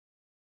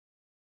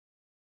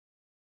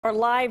Our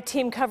live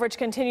team coverage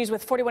continues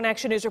with 41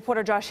 Action News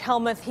reporter Josh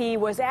Helmuth. He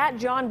was at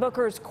John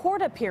Booker's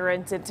court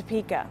appearance in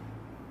Topeka.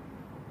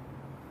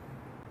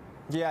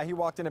 Yeah, he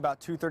walked in about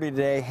 2:30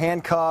 today,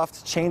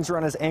 handcuffed, chains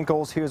around his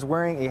ankles. He was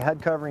wearing a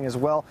head covering as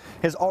well.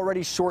 His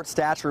already short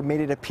stature made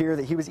it appear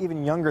that he was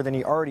even younger than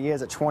he already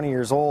is at 20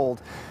 years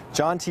old.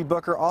 John T.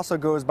 Booker also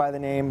goes by the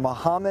name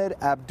Mohammed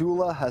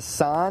Abdullah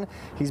Hassan.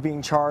 He's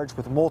being charged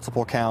with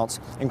multiple counts,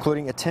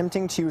 including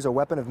attempting to use a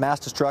weapon of mass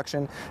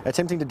destruction,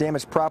 attempting to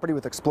damage property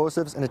with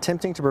explosives, and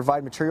attempting to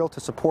provide material to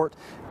support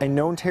a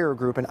known terror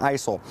group in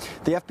ISIL.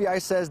 The FBI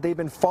says they've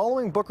been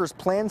following Booker's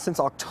plan since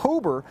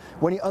October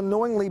when he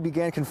unknowingly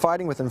began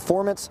confiding with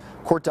informants.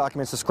 Court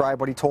documents describe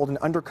what he told an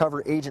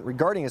undercover agent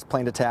regarding his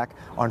planned attack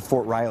on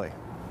Fort Riley.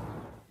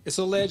 It's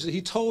alleged that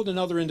he told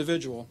another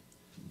individual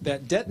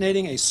that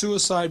detonating a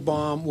suicide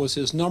bomb was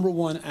his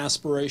 #1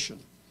 aspiration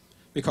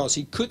because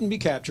he couldn't be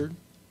captured,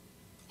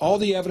 all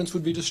the evidence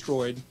would be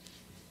destroyed,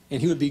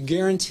 and he would be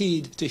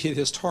guaranteed to hit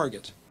his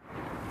target.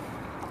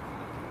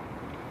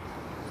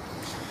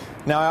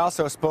 Now, I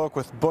also spoke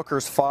with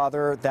Booker's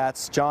father,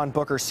 that's John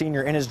Booker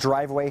Sr., in his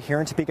driveway here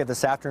in Topeka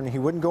this afternoon. He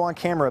wouldn't go on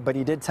camera, but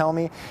he did tell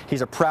me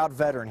he's a proud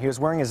veteran. He was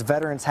wearing his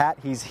veteran's hat.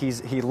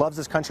 He loves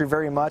his country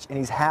very much, and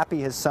he's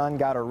happy his son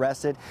got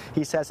arrested.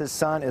 He says his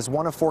son is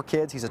one of 4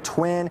 kids. He's a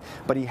twin,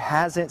 but he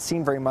hasn't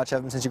seen very much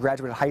of him since he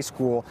graduated high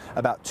school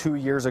about 2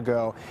 years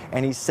ago.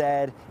 And he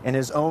said, in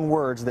his own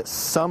words, that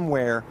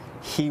somewhere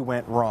he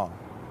went wrong.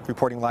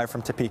 Reporting live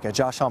from Topeka,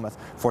 Josh Helmuth,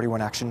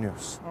 41 Action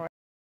News.